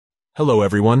Hello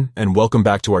everyone, and welcome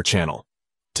back to our channel.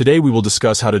 Today we will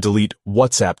discuss how to delete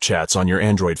WhatsApp chats on your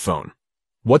Android phone.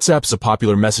 WhatsApp's a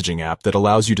popular messaging app that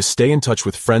allows you to stay in touch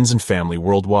with friends and family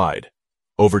worldwide.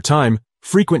 Over time,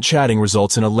 frequent chatting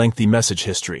results in a lengthy message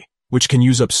history, which can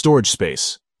use up storage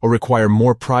space or require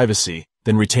more privacy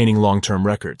than retaining long-term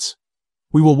records.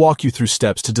 We will walk you through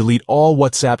steps to delete all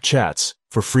WhatsApp chats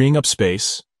for freeing up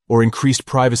space or increased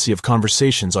privacy of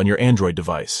conversations on your Android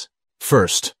device.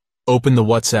 First, open the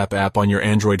WhatsApp app on your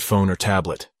Android phone or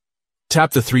tablet.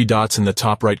 Tap the three dots in the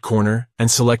top right corner and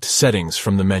select Settings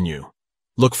from the menu.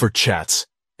 Look for Chats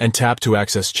and tap to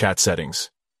access chat settings.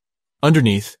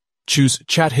 Underneath, choose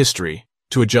Chat History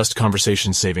to adjust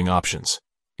conversation saving options.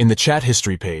 In the Chat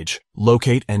History page,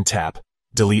 locate and tap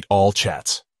Delete All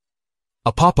Chats.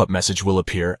 A pop-up message will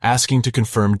appear asking to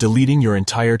confirm deleting your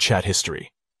entire chat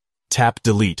history. Tap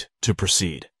Delete to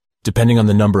proceed. Depending on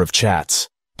the number of chats,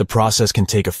 the process can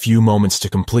take a few moments to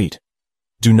complete.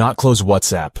 Do not close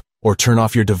WhatsApp or turn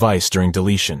off your device during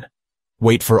deletion.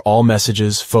 Wait for all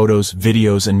messages, photos,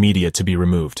 videos, and media to be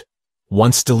removed.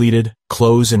 Once deleted,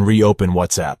 close and reopen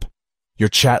WhatsApp. Your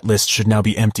chat list should now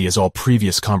be empty as all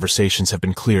previous conversations have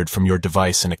been cleared from your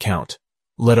device and account.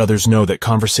 Let others know that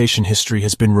conversation history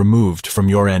has been removed from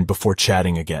your end before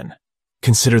chatting again.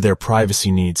 Consider their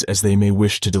privacy needs as they may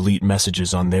wish to delete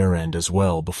messages on their end as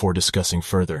well before discussing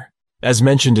further. As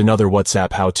mentioned in other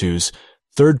WhatsApp how-tos,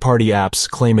 third-party apps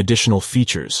claim additional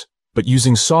features, but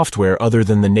using software other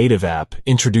than the native app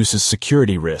introduces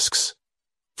security risks.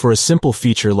 For a simple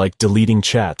feature like deleting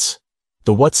chats,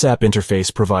 the WhatsApp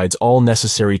interface provides all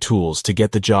necessary tools to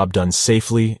get the job done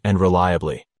safely and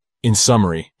reliably. In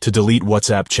summary, to delete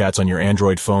WhatsApp chats on your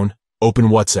Android phone, open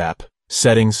WhatsApp,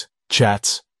 Settings,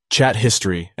 Chats, Chat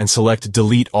History, and select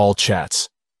Delete All Chats.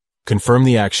 Confirm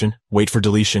the action, wait for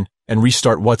deletion, and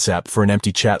restart WhatsApp for an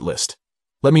empty chat list.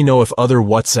 Let me know if other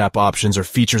WhatsApp options or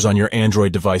features on your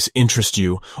Android device interest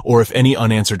you or if any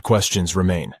unanswered questions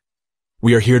remain.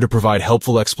 We are here to provide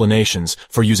helpful explanations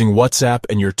for using WhatsApp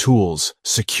and your tools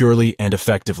securely and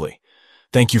effectively.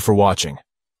 Thank you for watching.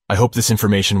 I hope this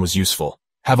information was useful.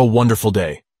 Have a wonderful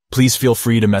day. Please feel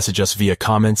free to message us via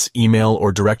comments, email,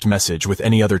 or direct message with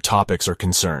any other topics or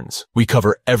concerns. We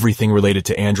cover everything related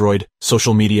to Android,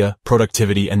 social media,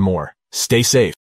 productivity, and more. Stay safe.